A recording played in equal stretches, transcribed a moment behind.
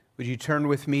Would you turn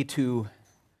with me to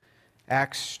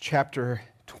Acts chapter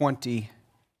 20?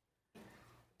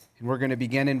 And we're going to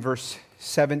begin in verse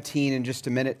 17 in just a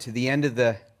minute to the end of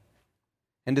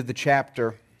the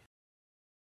chapter.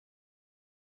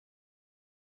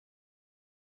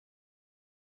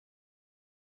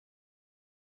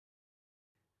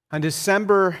 On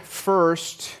December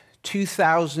 1st,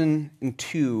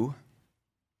 2002,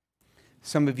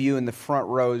 some of you in the front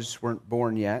rows weren't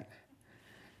born yet,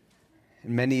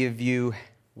 and many of you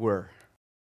were.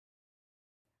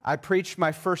 I preached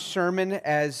my first sermon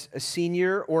as a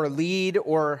senior or a lead,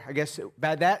 or I guess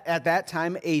at that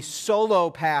time, a solo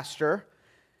pastor.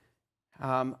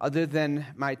 Other than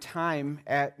my time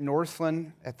at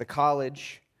Northland at the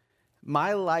college,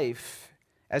 my life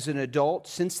as an adult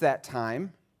since that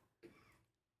time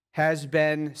has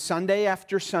been Sunday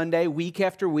after Sunday, week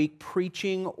after week,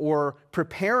 preaching or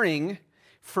preparing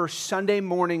for Sunday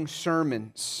morning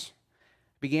sermons.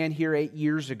 Began here 8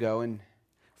 years ago in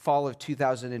fall of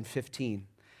 2015.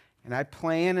 And I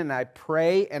plan and I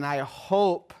pray and I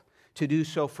hope to do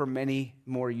so for many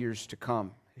more years to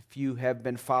come. If you have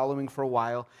been following for a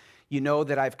while, you know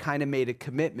that I've kind of made a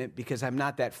commitment because I'm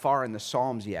not that far in the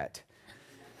Psalms yet.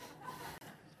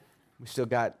 We still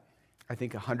got, I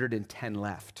think, 110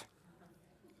 left.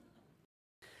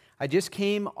 I just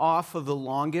came off of the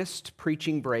longest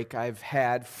preaching break I've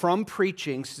had from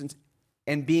preaching since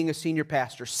and being a senior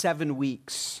pastor, 7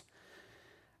 weeks.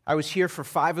 I was here for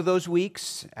 5 of those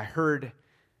weeks. I heard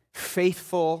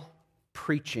faithful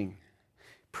preaching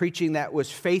that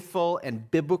was faithful and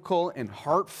biblical and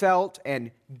heartfelt,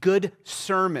 and good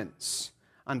sermons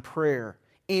on prayer,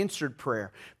 answered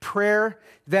prayer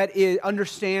that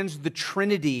understands the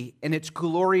Trinity and its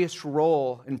glorious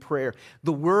role in prayer,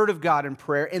 the Word of God in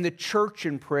prayer, and the church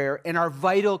in prayer, and our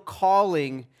vital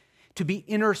calling to be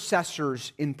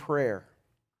intercessors in prayer.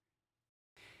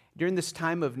 During this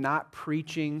time of not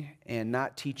preaching and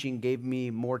not teaching gave me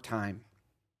more time.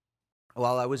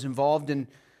 While I was involved in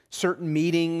certain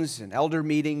meetings and elder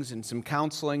meetings and some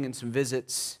counseling and some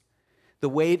visits, the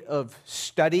weight of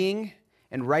studying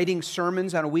and writing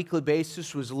sermons on a weekly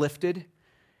basis was lifted,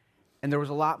 and there was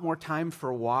a lot more time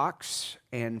for walks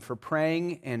and for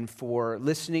praying and for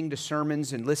listening to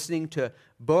sermons and listening to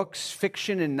books,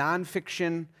 fiction and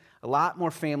nonfiction, a lot more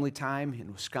family time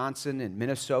in Wisconsin and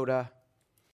Minnesota.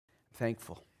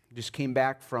 Thankful. Just came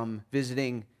back from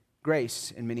visiting Grace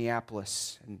in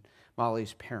Minneapolis and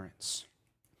Molly's parents.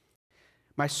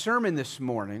 My sermon this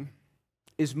morning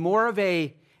is more of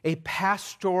a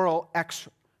pastoral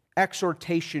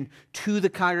exhortation to the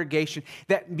congregation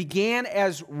that began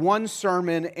as one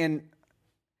sermon, and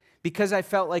because I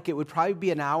felt like it would probably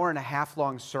be an hour and a half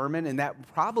long sermon, and that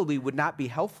probably would not be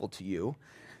helpful to you,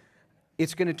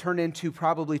 it's going to turn into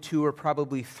probably 2 or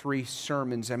probably 3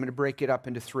 sermons. I'm going to break it up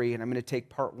into 3, and I'm going to take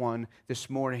part 1 this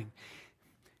morning.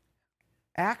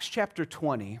 Acts chapter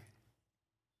 20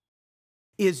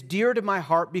 is dear to my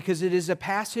heart because it is a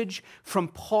passage from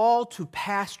Paul to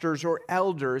pastors or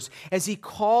elders as he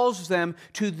calls them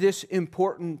to this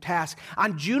important task.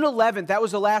 On June 11th, that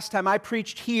was the last time I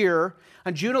preached here.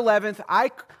 On June 11th,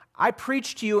 I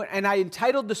preached to you, and I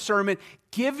entitled the sermon,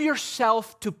 "Give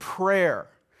Yourself to Prayer."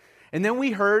 And then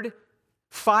we heard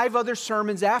 5 other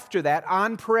sermons after that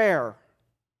on prayer.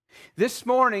 This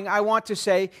morning, I want to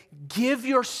say, give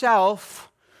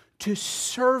yourself to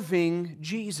serving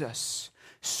Jesus,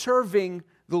 serving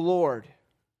the Lord.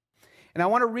 And I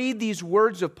want to read these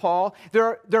words of Paul.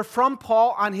 They're from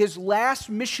Paul on his last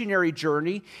missionary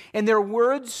journey, and they're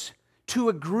words to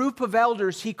a group of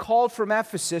elders he called from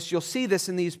Ephesus. You'll see this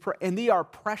in these, and they are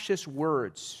precious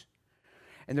words.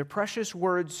 And they're precious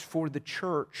words for the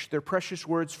church. They're precious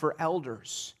words for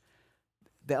elders,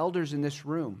 the elders in this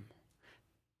room,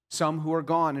 some who are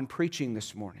gone and preaching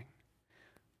this morning.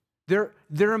 They're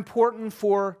important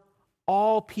for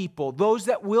all people, those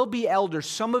that will be elders.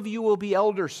 Some of you will be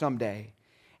elders someday.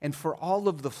 And for all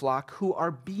of the flock who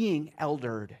are being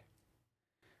eldered,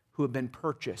 who have been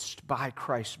purchased by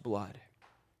Christ's blood.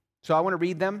 So I want to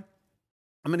read them.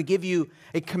 I'm going to give you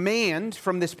a command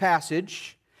from this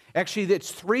passage. Actually,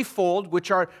 it's threefold,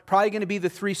 which are probably going to be the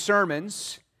 3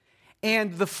 sermons,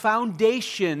 and the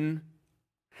foundation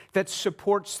that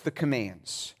supports the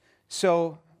commands.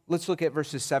 So let's look at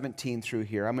verses 17 through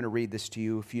here. I'm going to read this to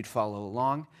you if you'd follow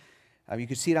along. You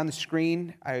can see it on the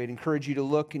screen. I would encourage you to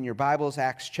look in your Bibles,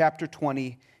 Acts chapter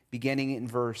 20, beginning in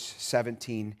verse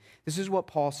 17. This is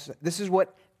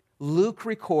what Luke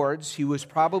records. He was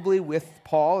probably with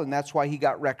Paul, and that's why he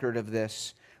got record of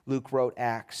this. Luke wrote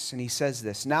Acts, and he says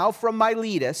this, "Now from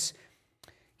Miletus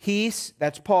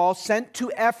that's Paul, sent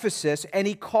to Ephesus, and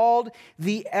he called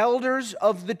the elders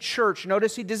of the church.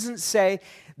 Notice he doesn't say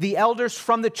the elders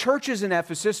from the churches in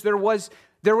Ephesus. There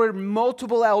were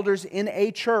multiple elders in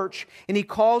a church, and he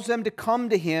calls them to come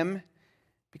to him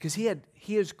because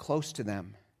he is close to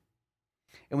them.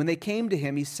 And when they came to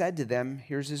him, he said to them,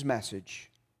 here's his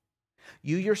message.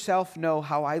 You yourself know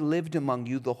how I lived among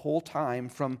you the whole time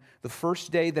from the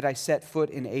first day that I set foot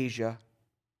in Asia,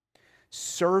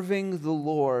 serving the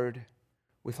Lord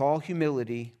with all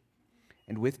humility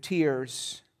and with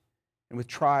tears and with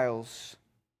trials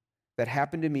that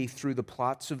happened to me through the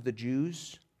plots of the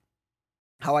Jews.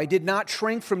 How I did not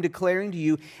shrink from declaring to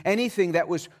you anything that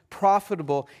was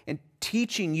profitable and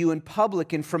teaching you in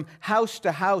public and from house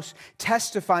to house,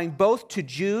 testifying both to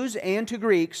Jews and to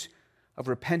Greeks of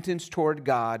repentance toward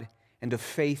God and of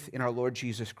faith in our Lord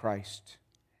Jesus Christ.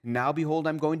 Now, behold,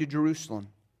 I'm going to Jerusalem,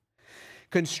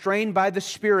 constrained by the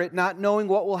Spirit, not knowing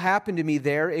what will happen to me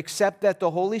there, except that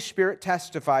the Holy Spirit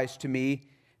testifies to me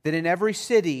that in every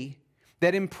city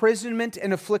that imprisonment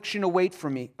and affliction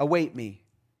await me.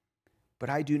 But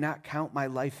I do not count my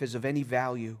life as of any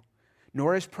value,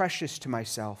 nor as precious to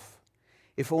myself,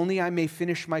 if only I may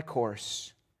finish my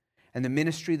course and the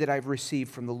ministry that I've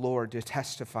received from the Lord to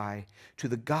testify to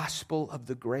the gospel of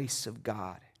the grace of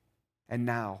God. And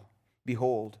now,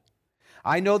 behold,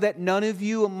 I know that none of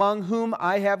you among whom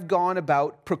I have gone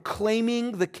about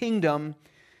proclaiming the kingdom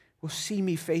will see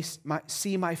my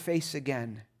face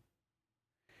again.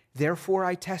 Therefore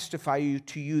I testify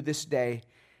to you this day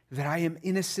that I am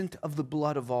innocent of the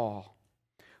blood of all.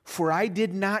 For I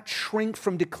did not shrink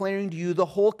from declaring to you the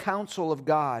whole counsel of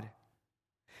God.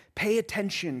 Pay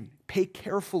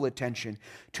careful attention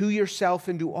to yourself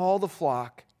and to all the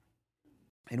flock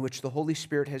in which the Holy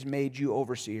Spirit has made you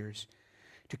overseers,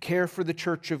 to care for the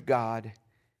church of God,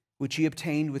 which he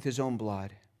obtained with his own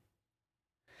blood.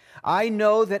 I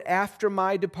know that after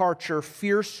my departure,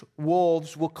 fierce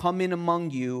wolves will come in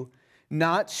among you,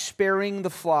 not sparing the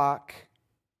flock.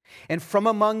 And from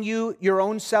among you, your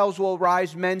own selves will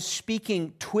arise men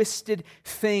speaking twisted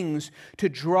things to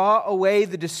draw away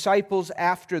the disciples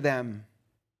after them.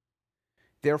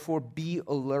 Therefore, be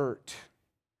alert,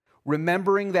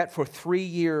 remembering that for 3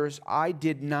 years I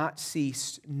did not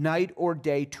cease night or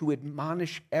day to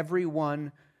admonish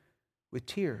everyone with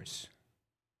tears.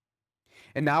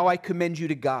 And now I commend you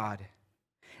to God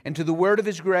and to the word of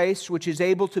his grace, which is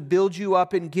able to build you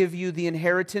up and give you the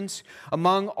inheritance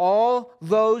among all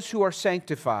those who are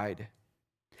sanctified.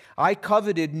 I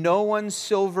coveted no one's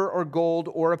silver or gold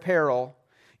or apparel.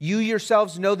 You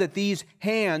yourselves know that these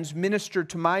hands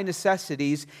ministered to my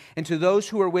necessities and to those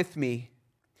who are with me.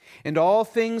 In all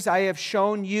things I have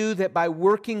shown you that by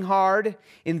working hard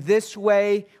in this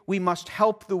way we must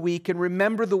help the weak, and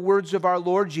remember the words of our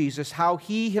Lord Jesus, how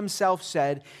he himself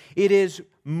said, it is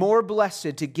more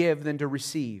blessed to give than to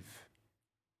receive.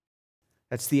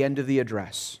 That's the end of the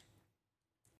address.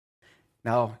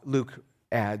 Now Luke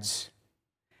adds,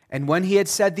 and when he had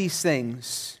said these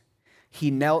things, he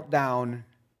knelt down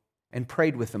and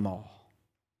prayed with them all.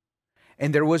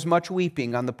 And there was much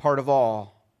weeping on the part of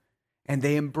all. And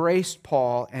they embraced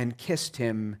Paul and kissed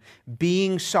him,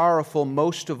 being sorrowful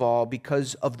most of all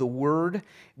because of the word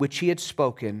which he had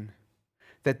spoken,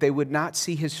 that they would not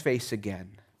see his face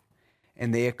again.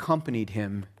 And they accompanied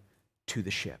him to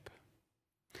the ship.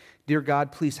 Dear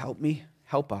God, please help me,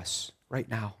 help us right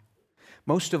now.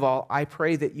 Most of all, I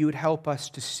pray that you would help us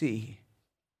to see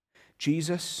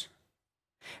Jesus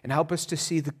and help us to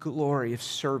see the glory of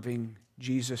serving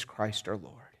Jesus Christ our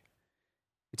Lord.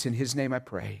 It's in his name I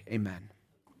pray. Amen.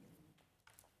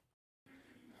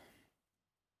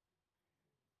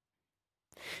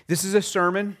 This is a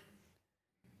sermon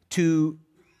to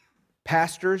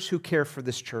pastors who care for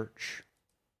this church.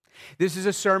 This is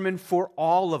a sermon for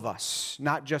all of us,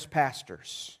 not just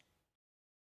pastors.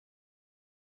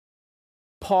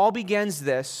 Paul begins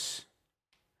this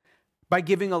by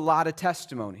giving a lot of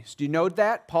testimonies. Do you note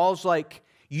that? Paul's like,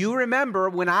 you remember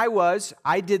when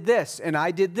I did this, and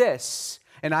I did this,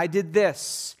 and I did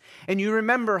this. And you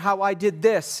remember how I did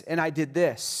this, and I did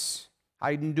this.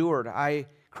 I endured, I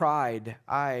cried,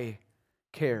 I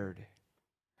cared.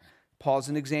 Paul's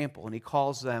an example, and he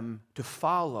calls them to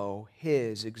follow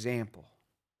his example.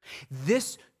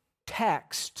 This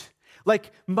text,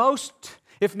 like most,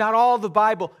 if not all the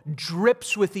Bible,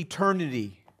 drips with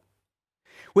eternity,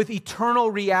 with eternal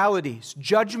realities.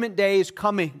 Judgment day is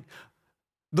coming.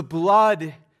 The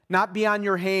blood not be on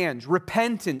your hands,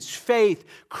 repentance, faith,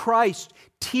 Christ,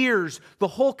 tears, the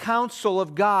whole counsel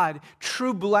of God,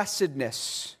 true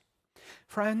blessedness.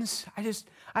 Friends,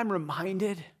 I'm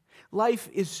reminded life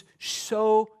is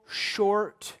so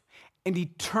short and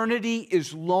eternity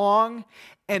is long,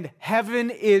 and heaven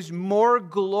is more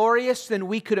glorious than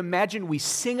we could imagine. We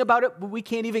sing about it, but we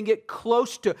can't even get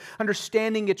close to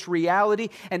understanding its reality.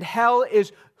 And hell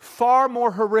is far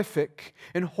more horrific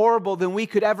and horrible than we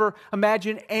could ever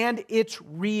imagine, and it's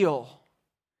real.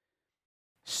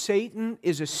 Satan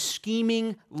is a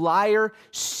scheming liar,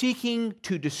 seeking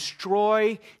to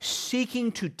destroy,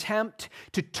 seeking to tempt,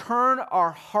 to turn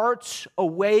our hearts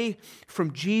away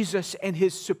from Jesus and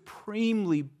His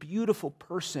supremely beautiful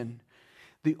person,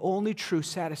 the only true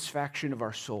satisfaction of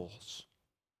our souls.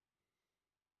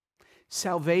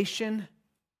 Salvation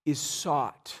is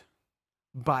sought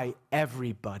by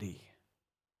everybody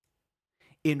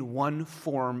in one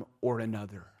form or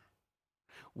another.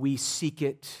 We seek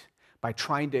it by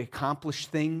trying to accomplish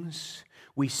things.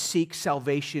 We seek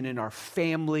salvation in our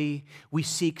family. We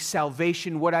seek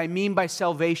salvation, what I mean by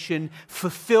salvation,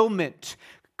 fulfillment,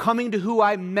 coming to who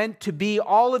I'm meant to be,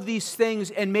 all of these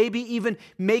things, and maybe even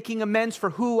making amends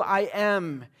for who I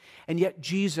am. And yet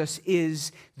Jesus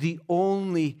is the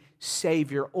only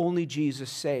Savior. Only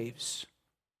Jesus saves.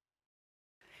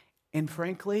 And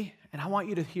frankly, and I want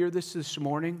you to hear this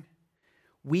morning,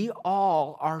 we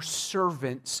all are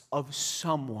servants of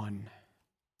someone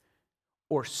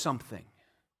or something.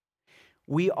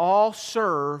 We all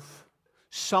serve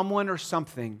someone or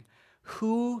something.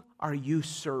 Who are you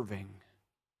serving?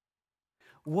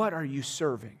 What are you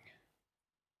serving?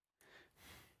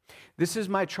 This is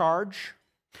my charge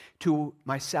to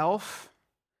myself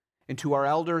and to our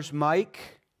elders, Mike,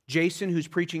 Jason, who's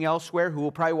preaching elsewhere, who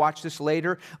will probably watch this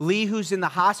later, Lee, who's in the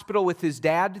hospital with his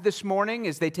dad this morning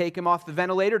as they take him off the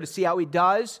ventilator to see how he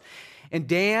does, and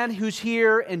Dan, who's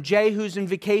here, and Jay, who's in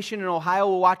vacation in Ohio,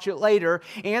 will watch it later,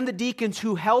 and the deacons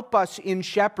who help us in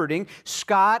shepherding,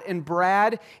 Scott and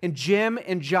Brad and Jim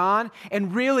and John,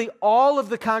 and really all of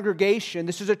the congregation.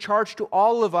 This is a charge to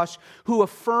all of us who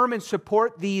affirm and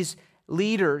support these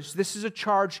leaders. This is a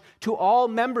charge to all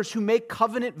members who make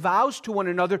covenant vows to one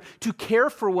another to care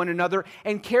for one another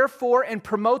and care for and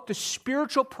promote the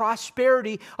spiritual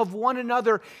prosperity of one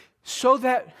another so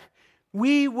that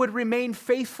we would remain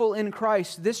faithful in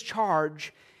Christ. This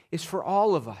charge is for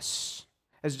all of us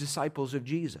as disciples of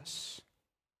Jesus.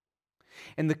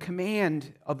 And the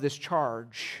command of this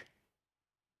charge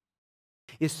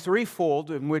is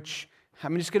threefold, in which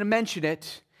I'm just going to mention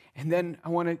it. And then I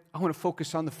want to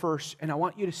focus on the first, and I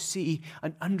want you to see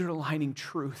an underlining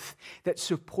truth that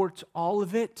supports all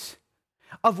of it,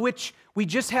 of which we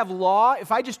just have law.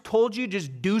 If I just told you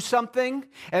just do something,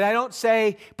 and I don't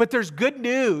say, but there's good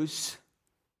news,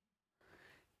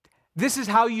 this is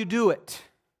how you do it.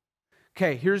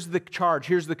 Okay, here's the charge,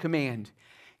 here's the command.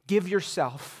 Give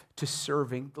yourself to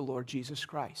serving the Lord Jesus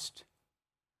Christ.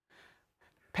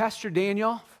 Pastor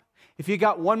Daniel, if you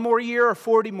got 1 more year or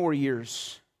 40 more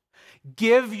years,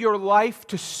 give your life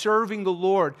to serving the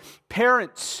Lord.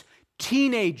 Parents,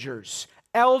 teenagers,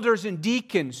 elders and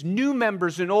deacons, new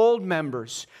members and old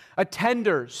members,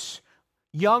 attenders,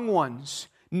 young ones,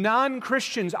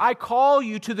 non-Christians, I call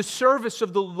you to the service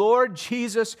of the Lord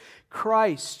Jesus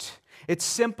Christ. It's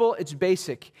simple, it's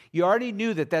basic. You already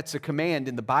knew that that's a command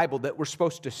in the Bible, that we're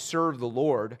supposed to serve the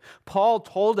Lord. Paul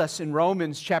told us in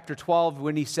Romans chapter 12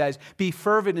 when he says, be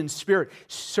fervent in spirit,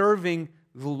 serving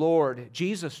the Lord.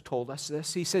 Jesus told us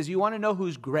this. He says, you want to know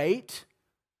who's great?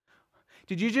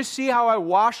 Did you just see how I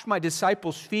washed my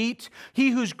disciples' feet? He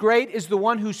who's great is the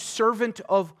one who's servant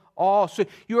of all. So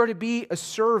you are to be a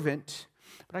servant,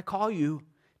 but I call you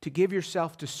to give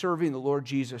yourself to serving the Lord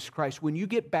Jesus Christ. When you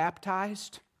get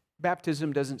baptized,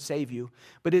 baptism doesn't save you,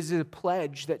 but it is a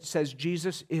pledge that says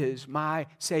Jesus is my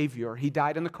Savior. He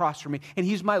died on the cross for me, and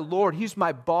He's my Lord. He's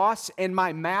my boss and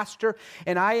my master,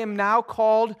 and I am now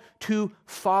called to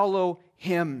follow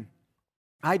Him.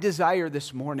 I desire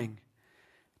this morning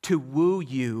to woo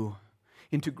you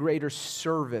into greater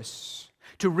service,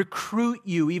 to recruit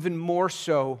you even more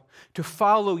so to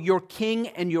follow your King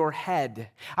and your head.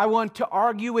 I want to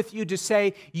argue with you to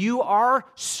say you are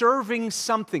serving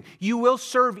something. You will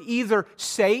serve either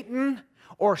Satan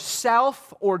or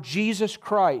self or Jesus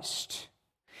Christ.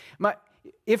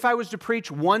 If I was to preach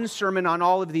one sermon on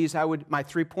all of these, my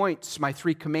 3 points, my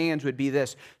 3 commands would be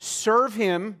this. Serve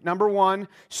Him, number 1,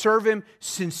 serve Him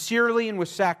sincerely and with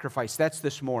sacrifice. That's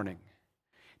this morning.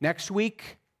 Next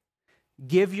week,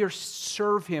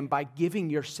 serve Him by giving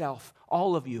yourself,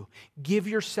 all of you, give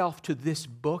yourself to this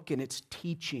book and its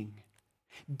teaching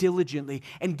diligently,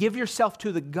 and give yourself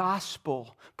to the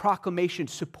gospel proclamation,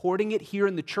 supporting it here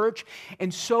in the church,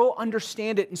 and so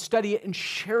understand it and study it and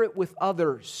share it with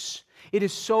others. It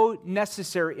is so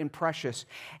necessary and precious.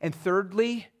 And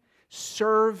thirdly,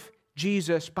 serve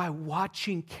Jesus by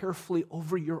watching carefully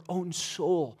over your own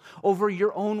soul, over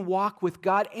your own walk with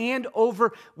God, and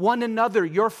over one another,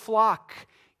 your flock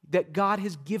that God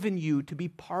has given you to be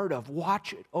part of.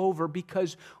 Watch it over,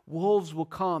 because wolves will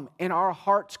come and our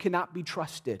hearts cannot be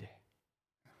trusted.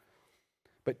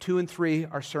 But 2 and 3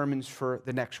 are sermons for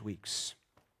the next weeks.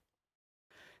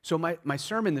 So my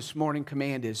sermon this morning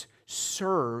command is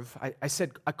serve. I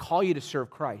said I call you to serve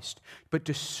Christ, but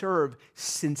to serve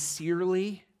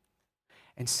sincerely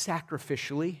and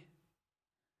sacrificially,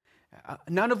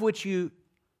 none of which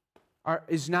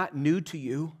is not new to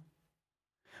you.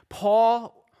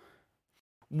 Paul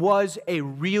was a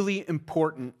really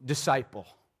important disciple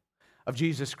of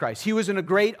Jesus Christ. He was a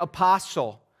great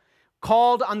apostle,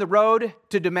 called on the road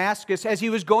to Damascus as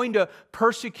he was going to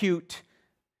persecute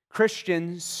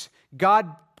Christians.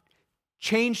 God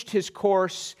changed his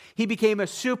course. He became a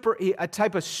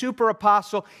type of super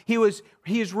apostle. He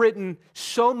has written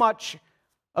so much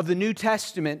of the New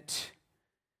Testament,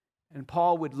 and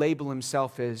Paul would label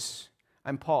himself as,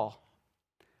 I'm Paul,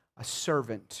 a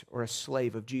servant or a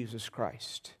slave of Jesus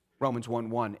Christ. Romans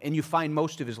 1:1. And you find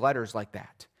most of his letters like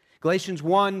that. Galatians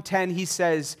 1:10, he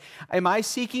says, am I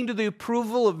seeking to the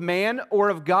approval of man or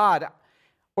of God?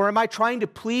 Or am I trying to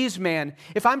please man?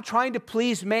 If I'm trying to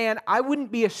please man, I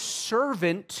wouldn't be a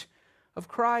servant of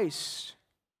Christ.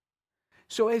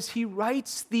 So as he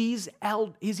writes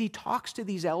as he talks to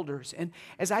these elders, and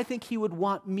as I think he would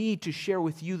want me to share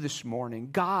with you this morning,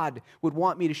 God would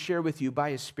want me to share with you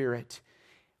by his Spirit.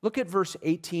 Look at verse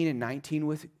 18 and 19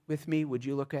 with me. Would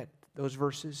you look at those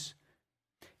verses?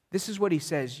 This is what he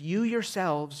says. You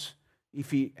yourselves,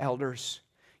 elders,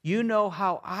 you know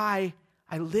how I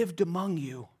lived among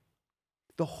you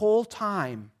the whole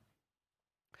time,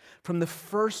 from the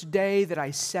first day that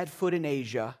I set foot in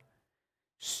Asia.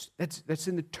 That's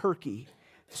in Turkey,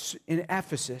 in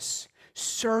Ephesus,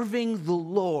 serving the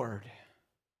Lord.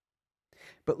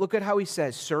 But look at how he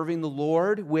says, serving the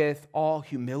Lord with all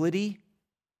humility,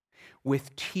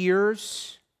 with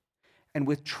tears, and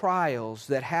with trials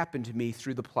that happened to me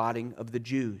through the plotting of the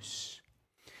Jews.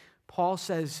 Paul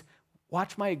says,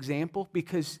 watch my example,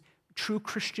 because true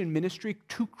Christian ministry,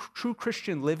 true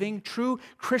Christian living, true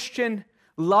Christian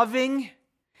loving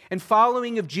and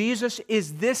following of Jesus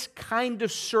is this kind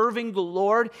of serving the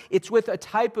Lord. It's with a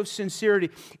type of sincerity.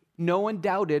 No one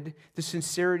doubted the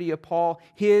sincerity of Paul.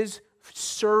 His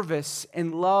service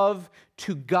and love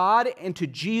to God and to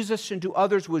Jesus and to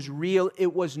others was real.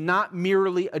 It was not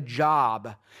merely a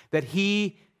job that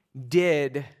he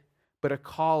did, but a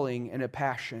calling and a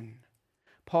passion.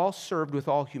 Paul served with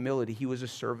all humility. He was a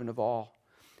servant of all.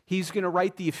 He's going to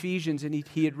write the Ephesians, and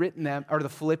he had written them, or the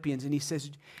Philippians, and he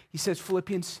says,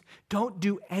 Philippians, don't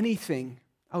do anything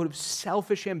out of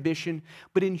selfish ambition,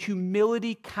 but in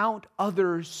humility count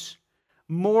others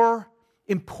more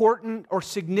important or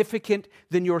significant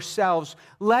than yourselves.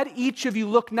 Let each of you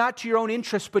look not to your own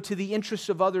interests, but to the interests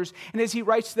of others. And as he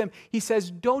writes to them, he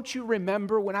says, don't you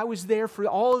remember when I was there for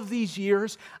all of these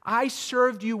years, I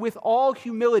served you with all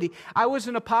humility. I was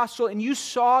an apostle, and you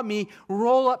saw me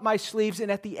roll up my sleeves.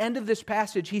 And at the end of this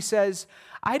passage, he says,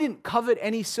 I didn't covet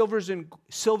any silver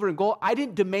and gold. I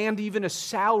didn't demand even a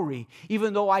salary,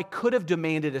 even though I could have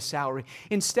demanded a salary.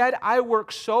 Instead, I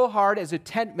worked so hard as a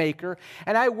tent maker,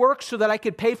 and I worked so that I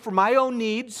could pay for my own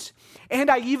needs, and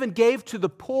I even gave to the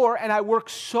poor, and I worked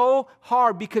so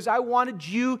hard because I wanted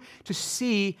you to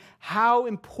see how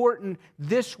important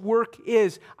this work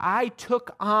is. I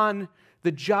took on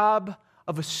the job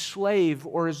of a slave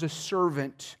or as a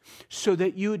servant so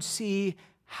that you would see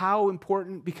how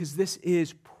important, because this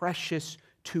is precious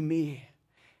to me.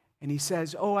 And he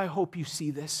says, oh, I hope you see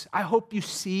this. I hope you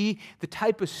see the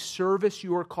type of service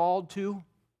you are called to.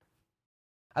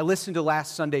 I listened to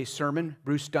last Sunday's sermon.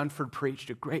 Bruce Dunford preached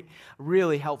a great,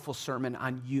 really helpful sermon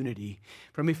on unity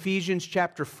from Ephesians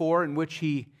chapter 4, in which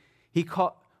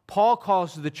Paul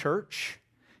calls the church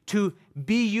to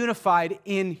be unified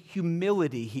in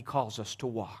humility. He calls us to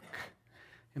walk.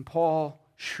 And Paul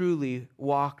truly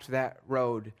walked that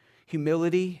road.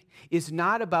 Humility is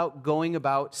not about going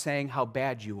about saying how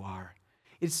bad you are.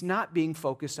 It's not being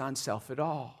focused on self at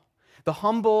all. The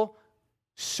humble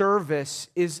service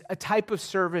is a type of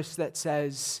service that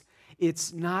says,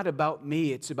 it's not about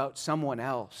me, it's about someone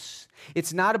else.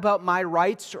 It's not about my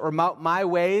rights or about my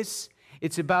ways.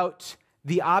 It's about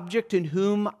the object in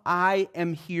whom I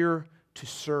am here to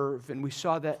serve. And we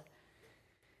saw that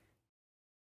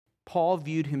Paul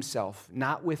viewed himself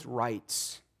not with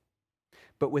rights,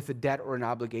 but with a debt or an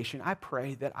obligation. I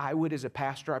pray that I would, as a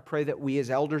pastor, I pray that we as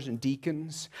elders and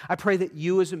deacons, I pray that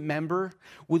you as a member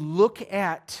would look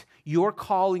at your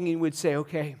calling and would say,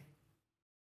 okay,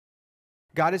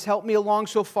 God has helped me along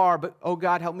so far, but oh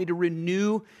God, help me to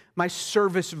renew my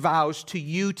service vows to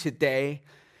you today.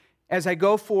 As I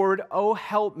go forward, oh,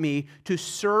 help me to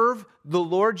serve the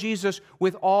Lord Jesus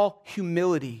with all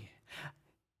humility.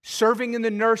 Serving in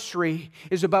the nursery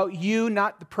is about you,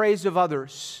 not the praise of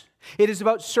others. It is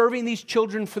about serving these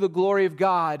children for the glory of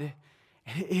God.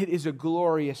 It is a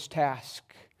glorious task.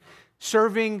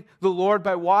 Serving the Lord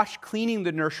by cleaning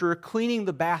the nursery, or cleaning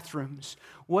the bathrooms.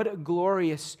 What a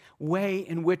glorious way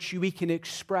in which we can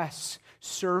express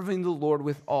serving the Lord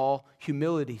with all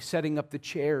humility. Setting up the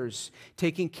chairs,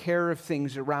 taking care of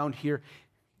things around here.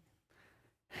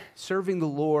 Serving the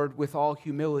Lord with all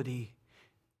humility.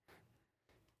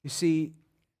 You see,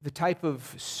 the type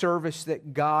of service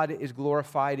that God is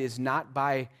glorified is not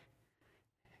by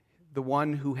the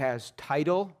one who has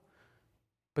title,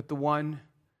 but the one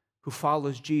who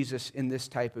follows Jesus in this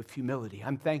type of humility.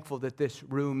 I'm thankful that this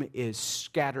room is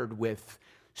scattered with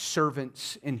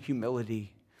servants in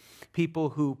humility, people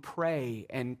who pray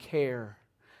and care.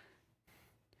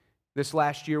 This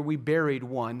last year, we buried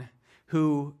one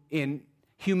who, in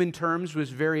human terms, was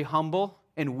very humble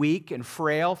and weak and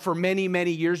frail for many,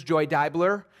 many years, Joy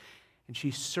Deibler, and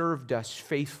she served us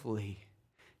faithfully.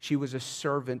 She was a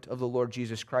servant of the Lord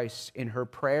Jesus Christ in her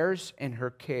prayers and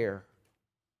her care.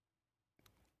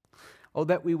 Oh,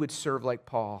 that we would serve like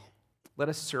Paul. Let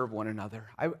us serve one another.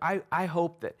 I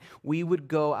hope that we would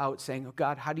go out saying, oh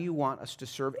God, how do you want us to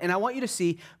serve? And I want you to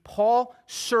see Paul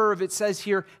serve, it says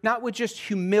here, not with just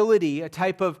humility, a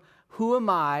type of, who am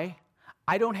I?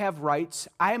 I don't have rights.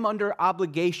 I am under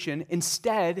obligation.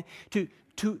 Instead, to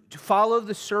follow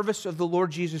the service of the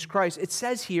Lord Jesus Christ. It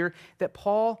says here that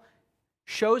Paul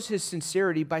shows his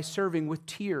sincerity by serving with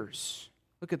tears.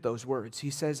 Look at those words. He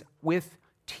says, with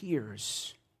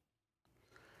tears.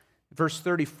 Verse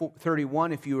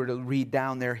 31, if you were to read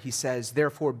down there, he says,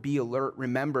 therefore be alert,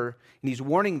 remember, and he's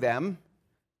warning them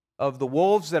of the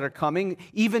wolves that are coming,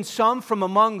 even some from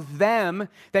among them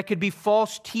that could be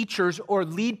false teachers or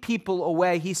lead people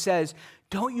away. He says,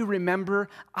 don't you remember,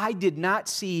 I did not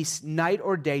cease night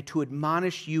or day to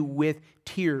admonish you with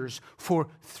tears for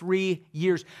 3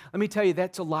 years. Let me tell you,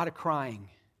 that's a lot of crying.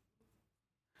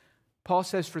 Paul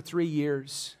says for 3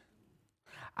 years,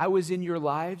 I was in your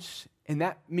lives. And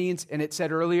that means, and it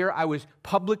said earlier, I was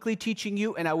publicly teaching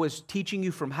you, and I was teaching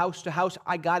you from house to house.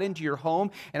 I got into your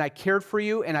home, and I cared for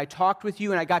you, and I talked with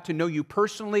you, and I got to know you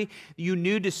personally, you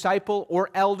new disciple or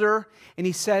elder. And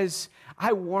he says,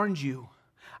 I warned you.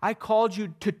 I called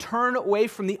you to turn away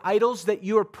from the idols that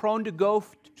you are prone to go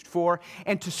for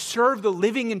and to serve the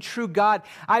living and true God.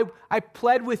 I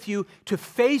pled with you to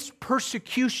face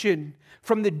persecution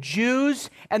from the Jews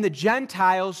and the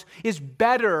Gentiles is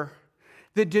better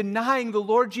than denying the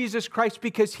Lord Jesus Christ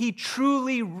because he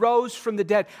truly rose from the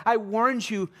dead. I warned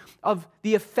you of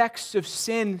the effects of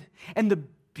sin and the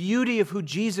beauty of who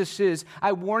Jesus is.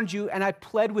 I warned you and I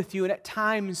pled with you, and at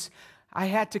times I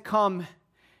had to come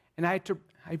and I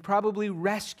probably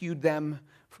rescued them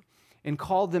and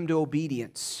called them to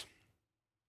obedience.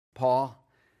 Paul,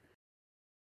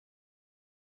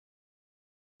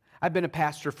 I've been a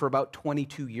pastor for about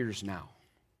 22 years now.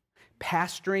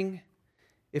 Pastoring,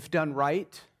 if done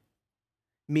right,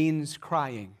 means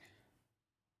crying.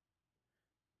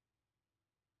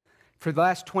 For the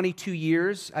last 22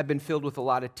 years, I've been filled with a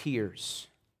lot of tears.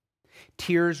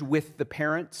 Tears with the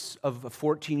parents of a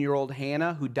 14-year-old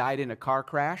Hannah who died in a car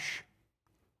crash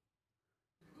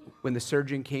when the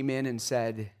surgeon came in and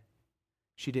said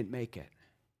she didn't make it.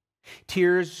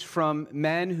 Tears from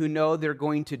men who know they're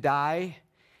going to die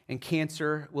and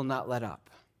cancer will not let up.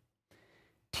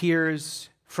 Tears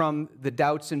from the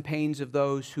doubts and pains of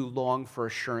those who long for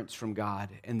assurance from God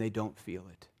and they don't feel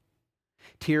it.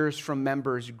 Tears from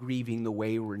members grieving the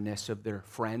waywardness of their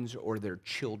friends or their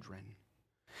children.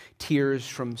 Tears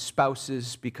from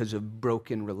spouses because of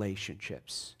broken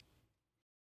relationships.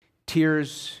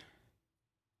 Tears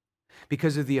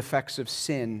because of the effects of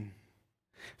sin,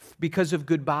 because of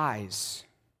goodbyes,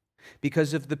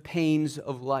 because of the pains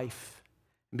of life,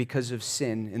 because of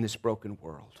sin in this broken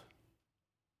world.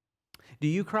 Do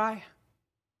you cry?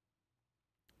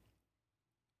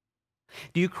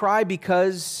 Do you cry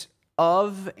because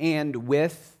of and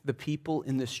with the people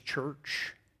in this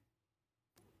church?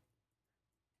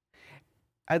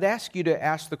 I'd ask you to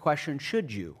ask the question,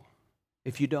 should you,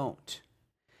 if you don't?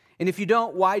 And if you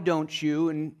don't, why don't you?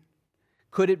 And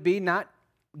could it be not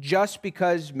just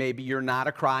because maybe you're not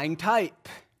a crying type?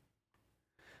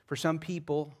 For some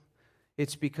people,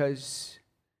 it's because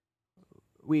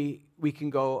we can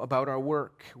go about our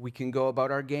work, we can go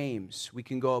about our games, we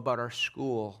can go about our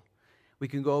school, we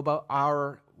can go about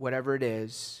our whatever it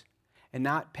is, and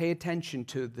not pay attention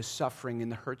to the suffering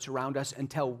and the hurts around us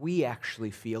until we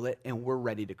actually feel it and we're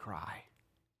ready to cry.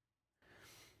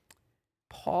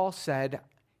 Paul said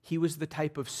he was the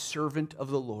type of servant of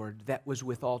the Lord that was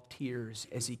with all tears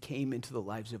as he came into the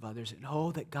lives of others. And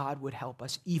oh, that God would help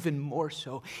us even more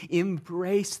so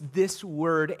embrace this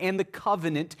word and the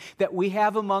covenant that we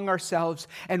have among ourselves,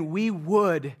 and we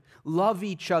would love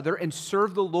each other and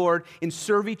serve the Lord and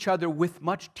serve each other with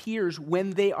much tears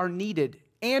when they are needed,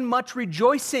 and much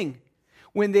rejoicing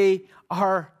when they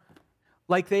are,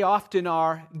 like they often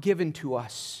are, given to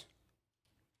us.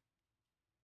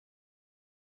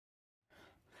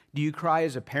 Do you cry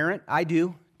as a parent? I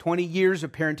do. 20 years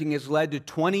of parenting has led to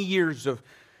 20 years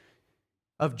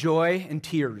of joy and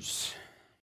tears.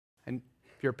 And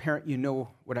if you're a parent, you know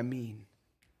what I mean.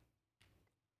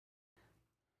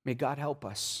 May God help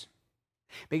us.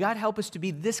 May God help us to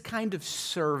be this kind of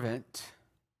servant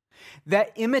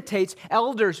that imitates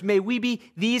elders. May we be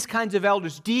these kinds of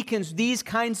elders, deacons, these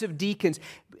kinds of deacons,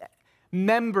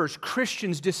 members,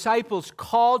 Christians, disciples,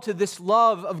 called to this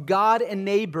love of God and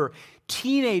neighbor.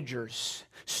 Teenagers,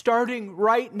 starting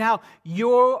right now,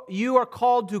 you are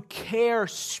called to care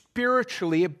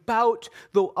spiritually about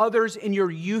the others in your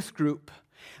youth group,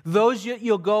 those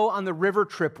you'll go on the river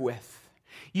trip with.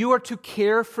 You are to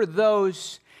care for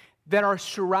those that are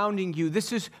surrounding you.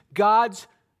 This is God's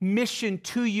mission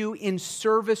to you in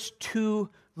service to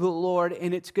the Lord,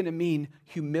 and it's going to mean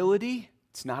humility.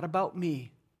 It's not about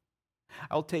me.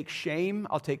 I'll take shame,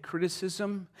 I'll take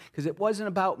criticism, because it wasn't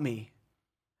about me.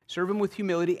 Serve him with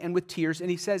humility and with tears, and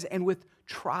he says, and with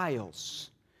trials.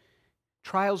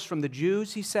 Trials from the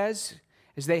Jews, he says,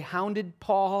 as they hounded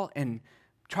Paul and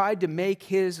tried to make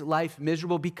his life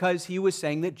miserable because he was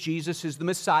saying that Jesus is the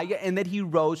Messiah and that he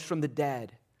rose from the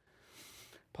dead.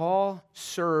 Paul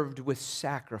served with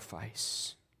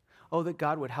sacrifice. Oh, that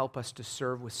God would help us to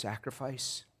serve with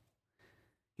sacrifice.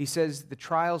 He says, the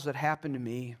trials that happened to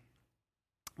me,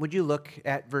 would you look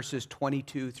at verses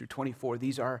 22 through 24?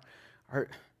 These are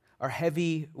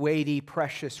heavy, weighty,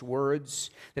 precious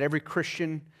words that every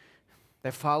Christian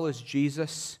that follows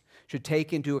Jesus should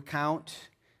take into account.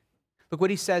 Look what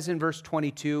he says in verse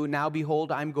 22. Now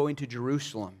behold, I'm going to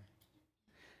Jerusalem,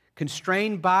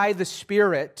 constrained by the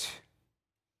Spirit.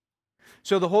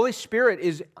 So the Holy Spirit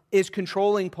is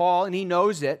controlling Paul, and he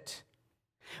knows it.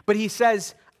 But he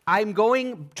says, I'm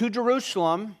going to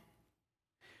Jerusalem.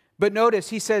 But notice,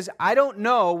 he says, I don't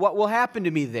know what will happen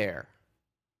to me there.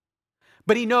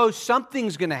 But he knows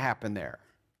something's going to happen there.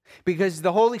 Because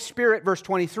the Holy Spirit, verse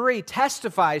 23,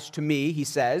 testifies to me, he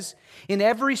says, in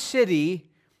every city,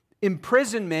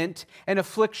 imprisonment and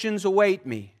afflictions await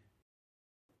me.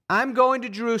 I'm going to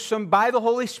Jerusalem by the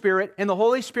Holy Spirit, and the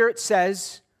Holy Spirit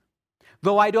says,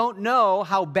 though I don't know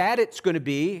how bad it's going to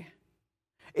be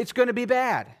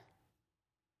bad.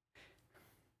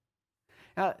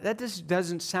 Now, that just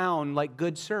doesn't sound like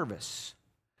good service.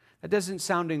 That doesn't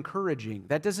sound encouraging.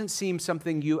 That doesn't seem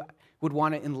something you would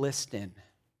want to enlist in.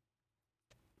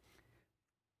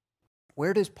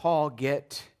 Where does Paul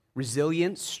get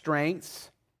resilience,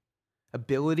 strength,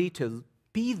 ability to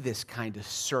be this kind of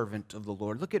servant of the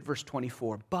Lord? Look at verse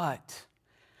 24. But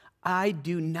I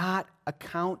do not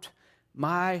account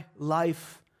my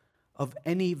life of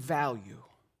any value,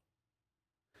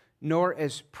 nor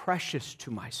as precious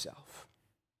to myself.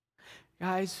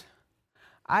 Guys,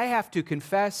 I have to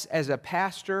confess as a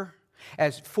pastor,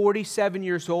 as 47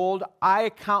 years old, I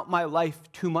account my life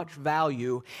too much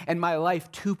value and my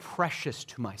life too precious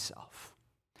to myself.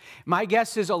 My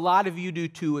guess is a lot of you do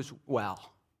too as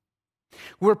well.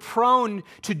 We're prone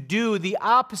to do the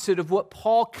opposite of what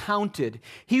Paul counted.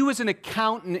 He was an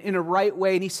accountant in a right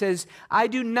way, and he says, I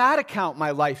do not account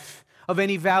my life of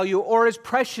any value or as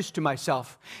precious to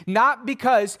myself. Not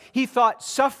because he thought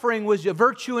suffering was a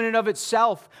virtue in and of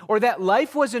itself, or that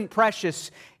life wasn't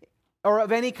precious or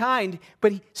of any kind,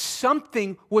 but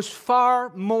something was far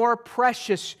more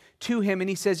precious to him. And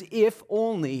he says, if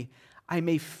only I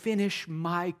may finish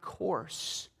my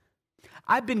course.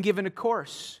 I've been given a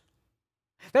course.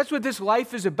 That's what this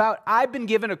life is about. I've been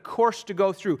given a course to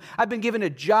go through. I've been given a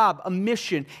job, a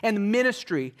mission, and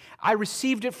ministry. I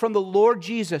received it from the Lord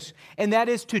Jesus, and that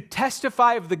is to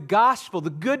testify of the gospel, the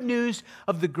good news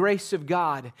of the grace of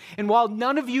God. And while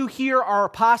none of you here are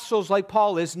apostles like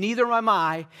Paul is, neither am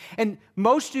I, and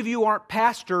most of you aren't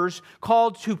pastors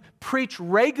called to preach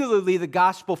regularly the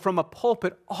gospel from a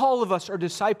pulpit, all of us are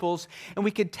disciples, and we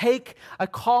can take a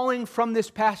calling from this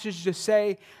passage to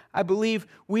say, I believe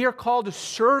we are called to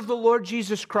serve the Lord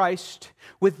Jesus Christ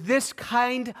with this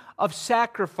kind of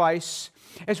sacrifice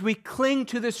as we cling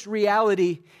to this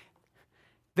reality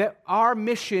that our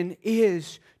mission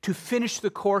is to finish the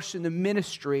course in the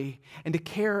ministry and to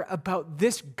care about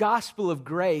this gospel of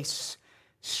grace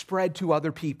spread to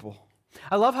other people.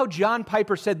 I love how John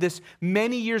Piper said this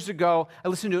many years ago. I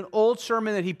listened to an old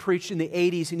sermon that he preached in the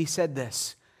 80s, and he said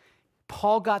this.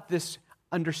 Paul got this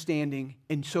understanding,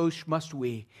 and so must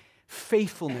we.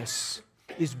 Faithfulness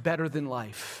is better than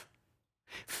life.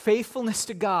 Faithfulness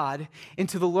to God and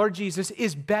to the Lord Jesus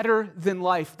is better than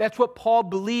life. That's what Paul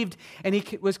believed, and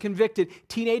he was convicted.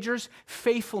 Teenagers,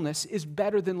 faithfulness is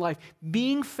better than life.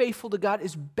 Being faithful to God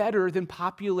is better than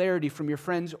popularity from your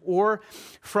friends or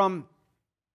from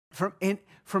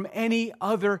any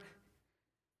other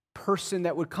person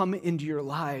that would come into your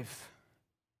life.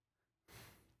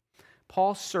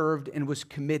 Paul served and was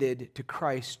committed to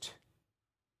Christ,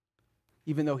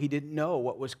 even though he didn't know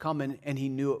what was coming and he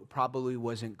knew it probably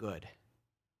wasn't good.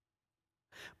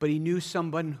 But he knew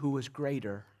someone who was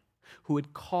greater, who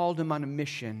had called him on a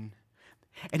mission,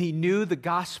 and he knew the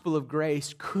gospel of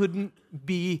grace couldn't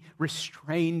be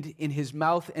restrained in his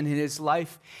mouth and in his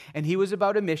life, and he was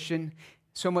about a mission,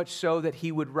 so much so that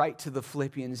he would write to the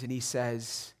Philippians and he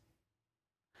says,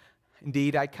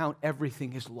 "Indeed, I count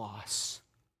everything as loss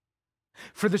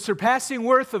for the surpassing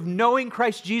worth of knowing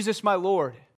Christ Jesus my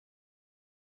Lord.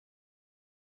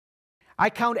 I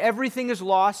count everything as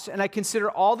loss, and I consider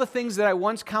all the things that I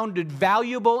once counted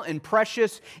valuable and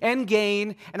precious and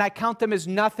gain, and I count them as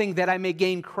nothing that I may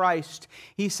gain Christ."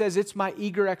 He says, it's my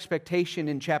eager expectation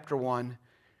in chapter 1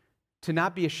 to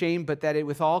not be ashamed, but that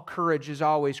with all courage, as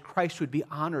always, Christ would be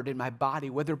honored in my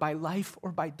body, whether by life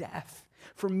or by death.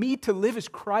 For me to live is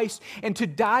Christ, and to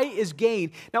die is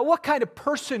gain. Now, what kind of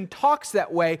person talks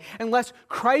that way unless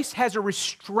Christ has a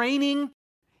restraining,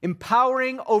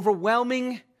 empowering,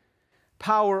 overwhelming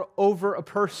power over a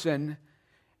person?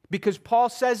 Because Paul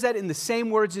says that in the same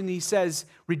words, and he says,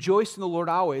 rejoice in the Lord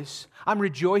always. I'm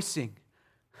rejoicing.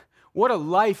 What a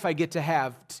life I get to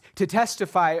have to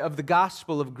testify of the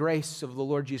gospel of grace of the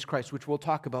Lord Jesus Christ, which we'll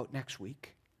talk about next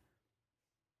week.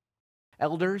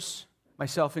 Elders,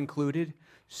 myself included,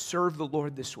 serve the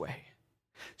Lord this way.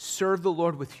 Serve the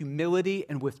Lord with humility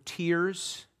and with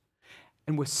tears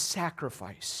and with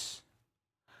sacrifice.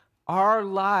 Our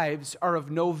lives are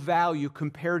of no value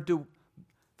compared to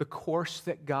the course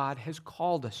that God has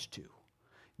called us to.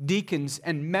 Deacons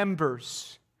and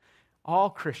members, all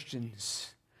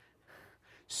Christians,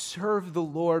 serve the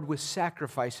Lord with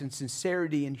sacrifice and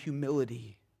sincerity and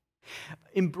humility.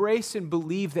 Embrace and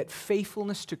believe that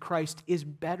faithfulness to Christ is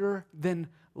better than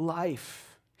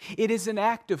life. It is an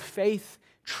act of faith,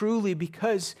 truly,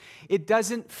 because it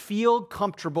doesn't feel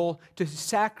comfortable to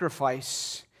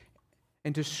sacrifice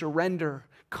and to surrender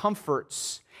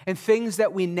comforts and things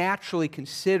that we naturally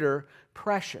consider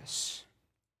precious.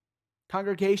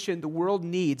 Congregation, the world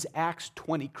needs Acts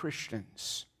 20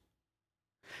 Christians.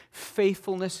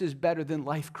 Faithfulness is better than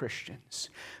life Christians.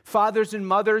 Fathers and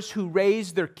mothers who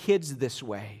raise their kids this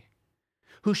way,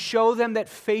 who show them that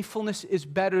faithfulness is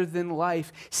better than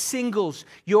life. Singles,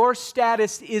 your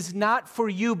status is not for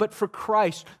you, but for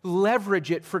Christ.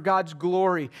 Leverage it for God's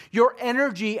glory. Your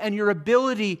energy and your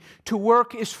ability to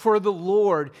work is for the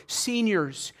Lord.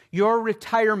 Seniors, your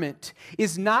retirement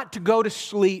is not to go to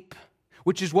sleep,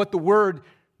 which is what the word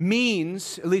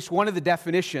means, at least one of the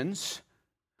definitions,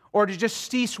 or to just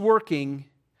cease working,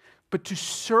 but to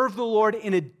serve the Lord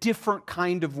in a different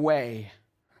kind of way.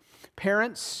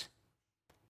 Parents,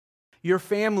 your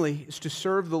family is to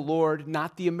serve the Lord,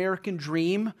 not the American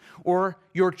dream or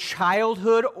your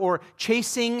childhood or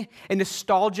chasing a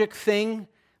nostalgic thing.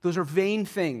 Those are vain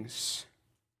things.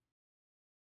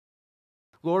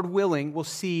 Lord willing, we'll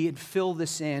see and fill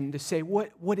this in to say,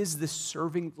 what is this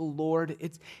serving the Lord?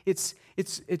 It's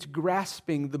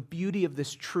grasping the beauty of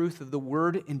this truth of the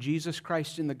Word in Jesus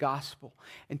Christ in the gospel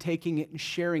and taking it and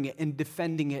sharing it and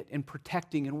defending it and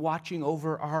protecting and watching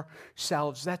over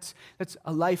ourselves. That's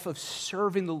a life of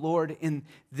serving the Lord in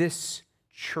this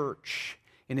church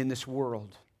and in this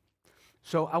world.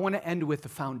 So I want to end with the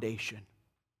foundation.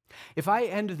 If I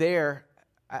end there,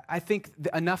 I think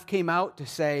enough came out to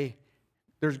say,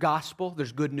 there's gospel,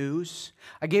 there's good news.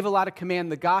 I gave a lot of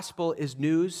command. The gospel is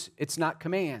news, it's not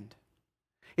command.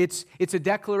 It's a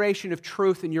declaration of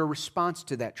truth and your response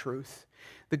to that truth.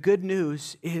 The good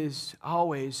news is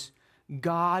always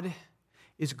God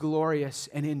is glorious,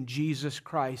 and in Jesus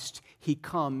Christ, He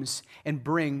comes and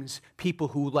brings people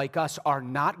who, like us, are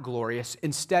not glorious.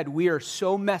 Instead, we are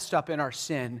so messed up in our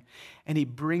sin, and He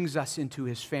brings us into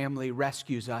His family,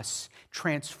 rescues us,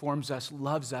 transforms us,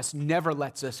 loves us, never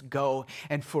lets us go,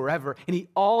 and forever. And He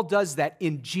all does that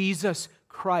in Jesus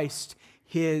Christ,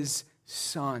 His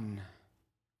Son.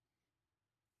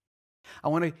 I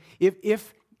want to,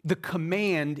 the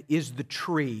command is the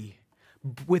tree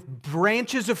with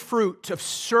branches of fruit, of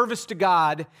service to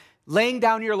God, laying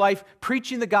down your life,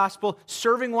 preaching the gospel,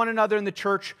 serving one another in the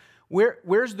church.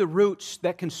 Where's the roots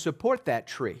that can support that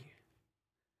tree?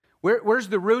 Where's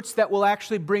the roots that will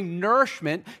actually bring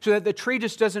nourishment so that the tree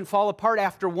just doesn't fall apart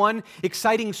after one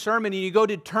exciting sermon and you go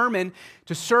determined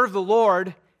to serve the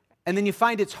Lord and then you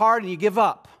find it's hard and you give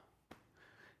up?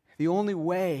 The only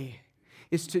way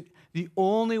is to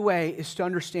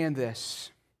understand this.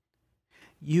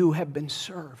 You have been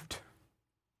served.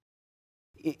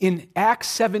 In Acts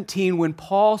 17, when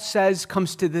Paul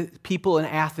comes to the people in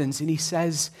Athens, and he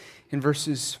says in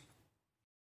verses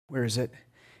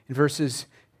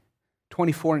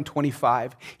 24 and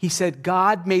 25, he said,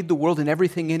 God made the world and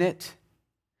everything in it.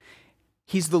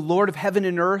 He's the Lord of heaven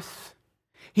and earth.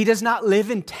 He does not live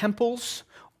in temples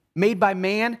made by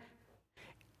man.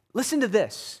 Listen to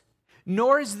this.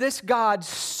 Nor is this God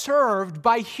served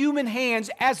by human hands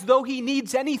as though he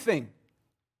needs anything.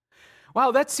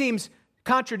 Wow, that seems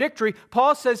contradictory.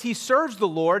 Paul says he serves the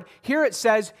Lord. Here it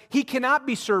says he cannot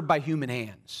be served by human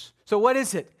hands. So what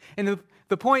is it? And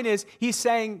the point is, he's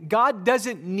saying God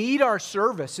doesn't need our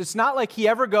service. It's not like he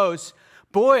ever goes,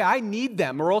 boy, I need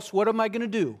them, or else what am I going to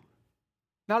do?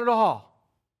 Not at all.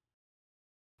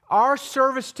 Our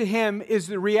service to him is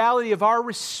the reality of our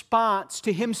response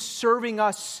to him serving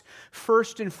us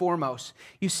first and foremost.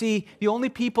 You see, the only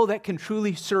people that can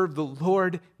truly serve the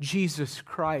Lord Jesus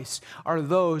Christ are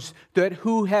those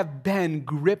who have been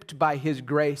gripped by his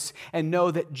grace and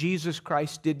know that Jesus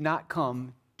Christ did not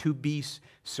come to be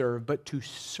served, but to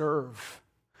serve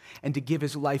and to give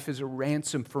his life as a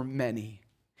ransom for many.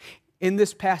 In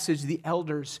this passage, the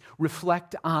elders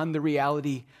reflect on the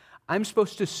reality I'm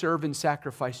supposed to serve and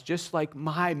sacrifice just like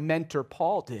my mentor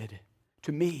Paul did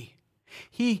to me.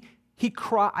 He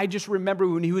cried. I just remember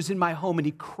when he was in my home and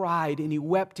he cried and he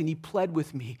wept and he pled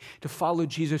with me to follow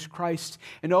Jesus Christ.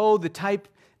 And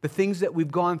the things that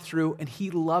we've gone through, and he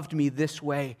loved me this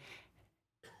way.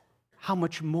 How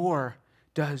much more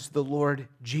does the Lord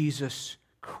Jesus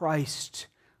Christ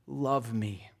love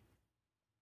me?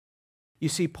 You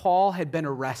see, Paul had been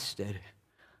arrested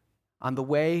on the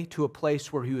way to a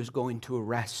place where he was going to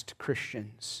arrest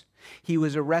Christians. He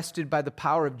was arrested by the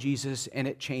power of Jesus, and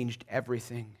it changed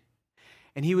everything.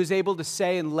 And he was able to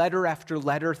say in letter after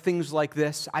letter things like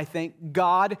this: I thank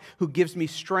God who gives me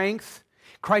strength.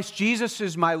 Christ Jesus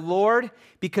is my Lord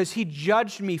because he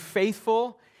judged me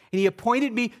faithful, and he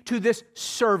appointed me to this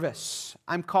service.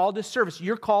 I'm called to service.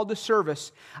 You're called to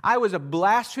service. I was a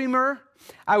blasphemer,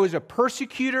 I was a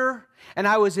persecutor, and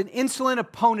I was an insolent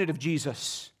opponent of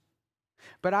Jesus.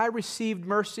 But I received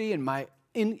mercy in my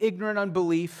ignorant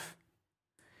unbelief,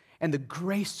 and the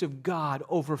grace of God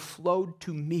overflowed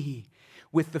to me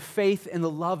with the faith and the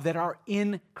love that are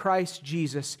in Christ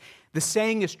Jesus. The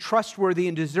saying is trustworthy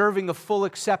and deserving of full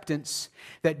acceptance,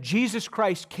 that Jesus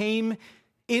Christ came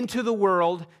into the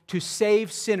world to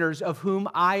save sinners, of whom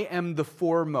I am the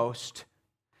foremost.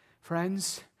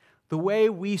 Friends, the way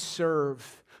we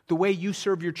serve, the way you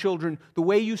serve your children, the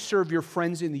way you serve your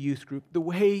friends in the youth group, the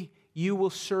way you will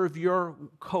serve your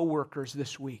coworkers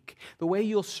this week, the way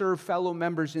you'll serve fellow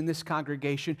members in this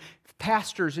congregation,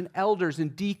 pastors and elders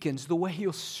and deacons, the way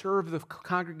you'll serve the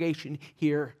congregation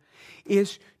here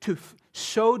is to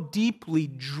so deeply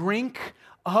drink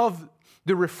of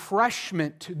the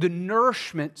refreshment, the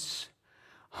nourishments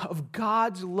of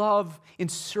God's love in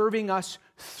serving us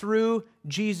through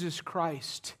Jesus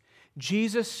Christ.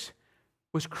 Jesus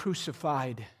was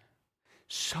crucified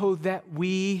so that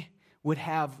we would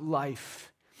have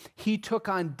life. He took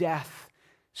on death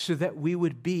so that we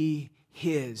would be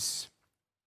his.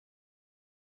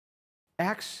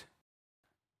 Acts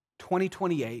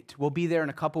 20:28, we'll be there in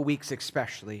a couple weeks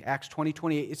especially. Acts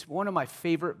 20:28, it's one of my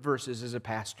favorite verses as a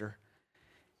pastor.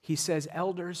 He says,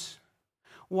 elders,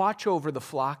 watch over the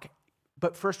flock,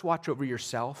 but first watch over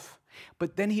yourself.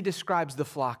 But then he describes the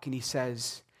flock and he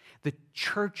says, the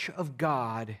church of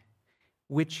God,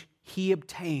 which he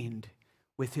obtained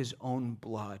with his own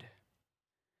blood.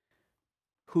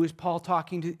 Who is Paul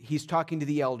talking to? He's talking to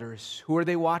the elders. Who are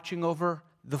they watching over?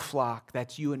 The flock.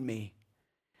 That's you and me.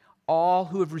 All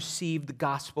who have received the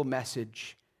gospel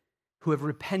message, who have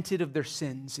repented of their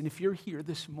sins. And if you're here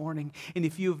this morning, and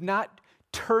if you have not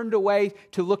turned away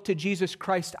to look to Jesus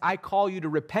Christ, I call you to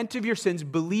repent of your sins,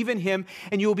 believe in him,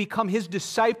 and you will become his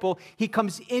disciple. He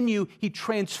comes in you, he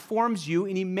transforms you,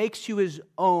 and he makes you his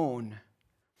own.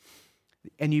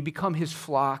 And you become his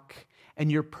flock,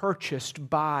 and you're purchased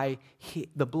by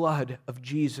the blood of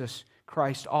Jesus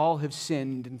Christ. All have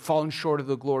sinned and fallen short of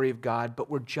the glory of God, but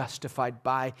we're justified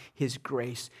by his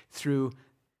grace through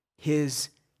his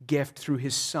gift through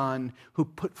his Son, who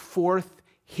put forth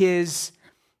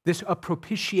a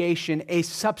propitiation, a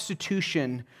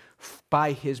substitution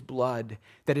by his blood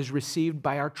that is received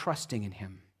by our trusting in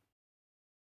him.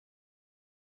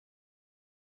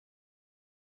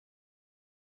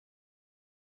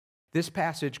 This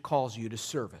passage calls you to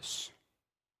service.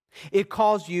 It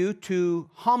calls you to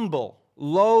humble,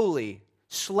 lowly,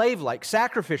 slave-like,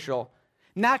 sacrificial,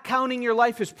 not counting your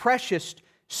life as precious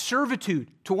servitude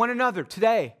to one another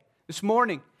today, this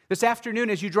morning, this afternoon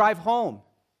as you drive home.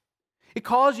 It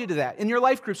calls you to that. In your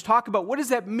life groups, talk about what does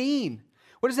that mean?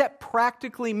 What does that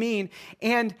practically mean?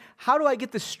 And how do I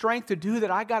get the strength to do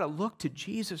that? I got to look to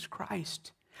Jesus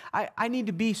Christ. I need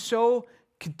to be so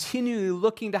continually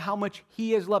looking to how much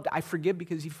he has loved. I forgive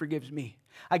because he forgives me.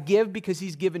 I give because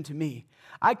he's given to me.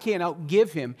 I can't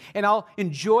outgive him, and I'll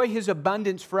enjoy his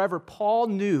abundance forever. Paul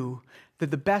knew that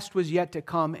the best was yet to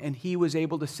come, and he was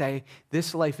able to say,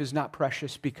 this life is not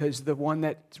precious because the one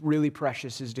that's really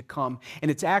precious is to come.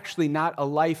 And it's actually not a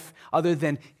life other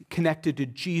than connected to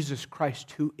Jesus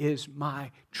Christ, who is my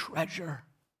treasure.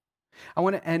 I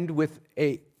want to end with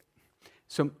the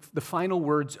final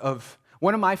words of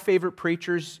one of my favorite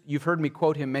preachers. You've heard me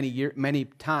quote him many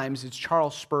times. It's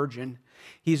Charles Spurgeon.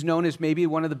 He's known as maybe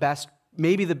the best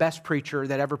preacher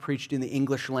that ever preached in the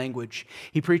English language.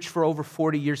 He preached for over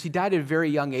 40 years. He died at a very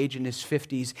young age in his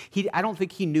 50s. I don't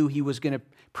think he knew he was going to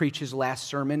preach his last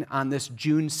sermon on this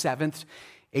June 7th,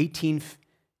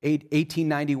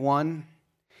 1891.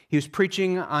 He was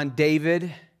preaching on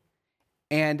David,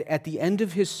 and at the end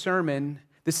of his sermon,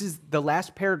 this is the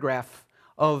last paragraph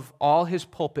of all his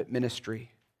pulpit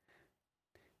ministry.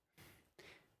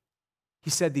 He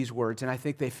said these words, and I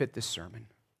think they fit this sermon.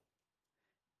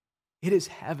 It is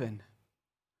heaven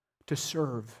to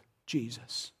serve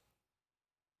Jesus.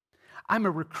 I'm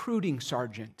a recruiting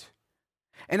sergeant,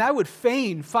 and I would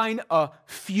fain find a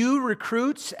few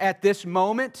recruits at this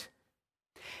moment.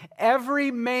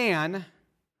 Every man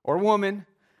or woman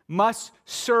must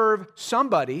serve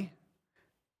somebody.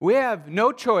 We have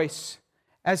no choice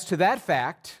as to that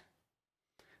fact.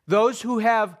 Those who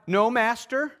have no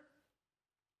master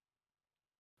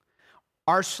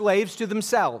are slaves to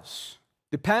themselves.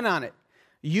 Depend on it.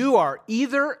 You are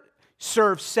either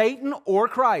serve Satan or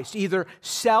Christ, either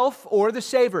self or the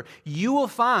Savior. You will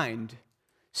find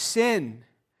sin,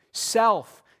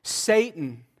 self,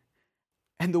 Satan,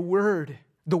 and the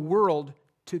world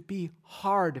to be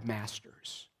hard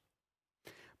masters.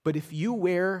 But if you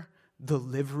wear the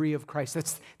livery of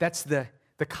Christ, that's the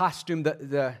costume,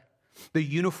 the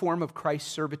uniform of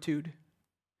Christ's servitude,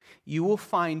 you will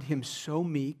find him so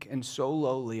meek and so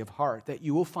lowly of heart that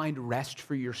you will find rest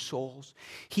for your souls.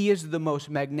 He is the most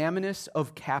magnanimous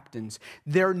of captains.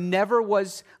 There never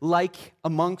was like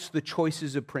amongst the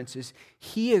choices of princes.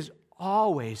 He is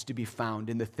always to be found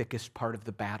in the thickest part of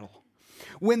the battle.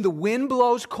 When the wind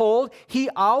blows cold, he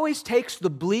always takes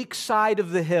the bleak side of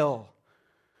the hill.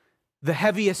 The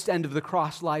heaviest end of the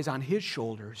cross lies on his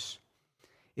shoulders.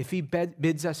 If he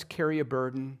bids us carry a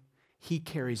burden, he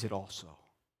carries it also.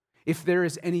 If there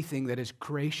is anything that is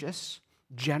gracious,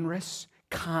 generous,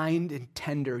 kind, and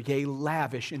tender, yea,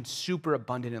 lavish and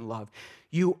superabundant in love,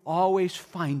 you always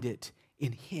find it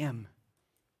in him.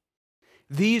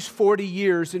 These 40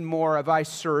 years and more have I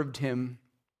served him.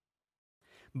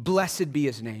 Blessed be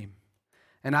his name.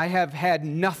 And I have had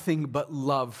nothing but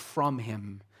love from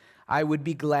him. I would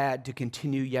be glad to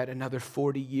continue yet another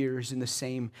 40 years in the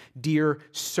same dear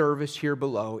service here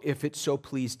below, if it so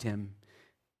pleased him.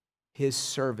 His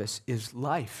service is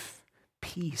life,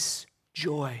 peace,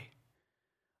 joy.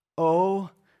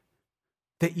 Oh,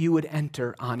 that you would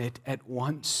enter on it at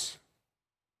once.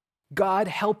 God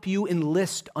help you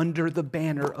enlist under the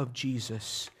banner of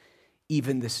Jesus,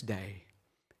 even this day.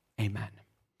 Amen.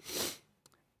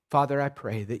 Father, I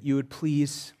pray that you would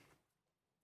please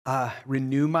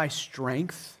renew my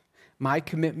strength, my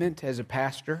commitment as a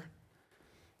pastor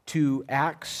to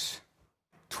Acts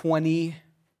 20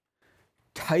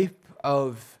 type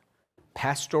of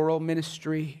pastoral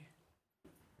ministry.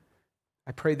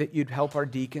 I pray that you'd help our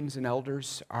deacons and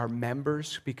elders, our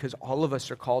members, because all of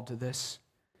us are called to this.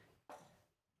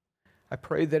 I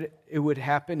pray that it would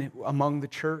happen among the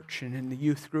church and in the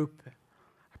youth group.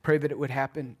 I pray that it would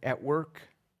happen at work.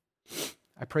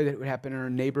 I pray that it would happen in our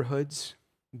neighborhoods,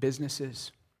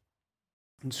 businesses,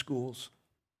 and schools.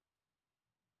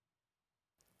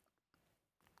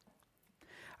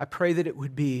 I pray that it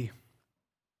would be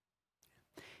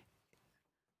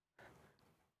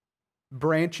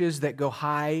branches that go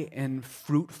high and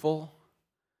fruitful,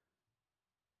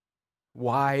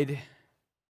 wide,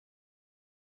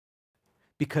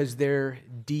 because they're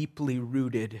deeply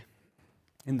rooted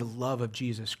in the love of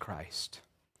Jesus Christ.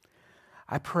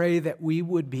 I pray that we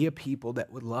would be a people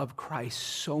that would love Christ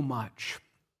so much.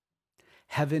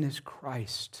 Heaven is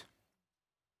Christ.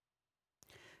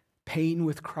 Pain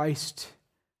with Christ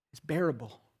is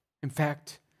bearable. In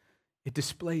fact, it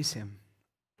displays him.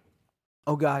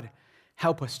 Oh God,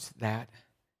 help us to that,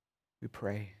 we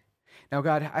pray. Now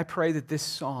God, I pray that this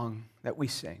song that we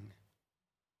sing,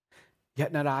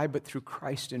 Yet Not I, but Through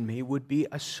Christ in Me, would be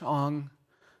a song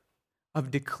of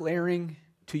declaring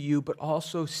to you, but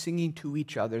also singing to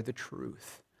each other the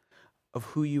truth of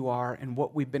who you are and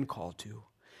what we've been called to.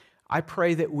 I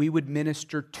pray that we would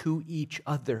minister to each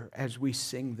other as we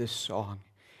sing this song,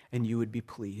 and you would be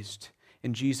pleased.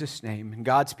 In Jesus' name, and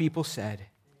God's people said,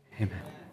 amen.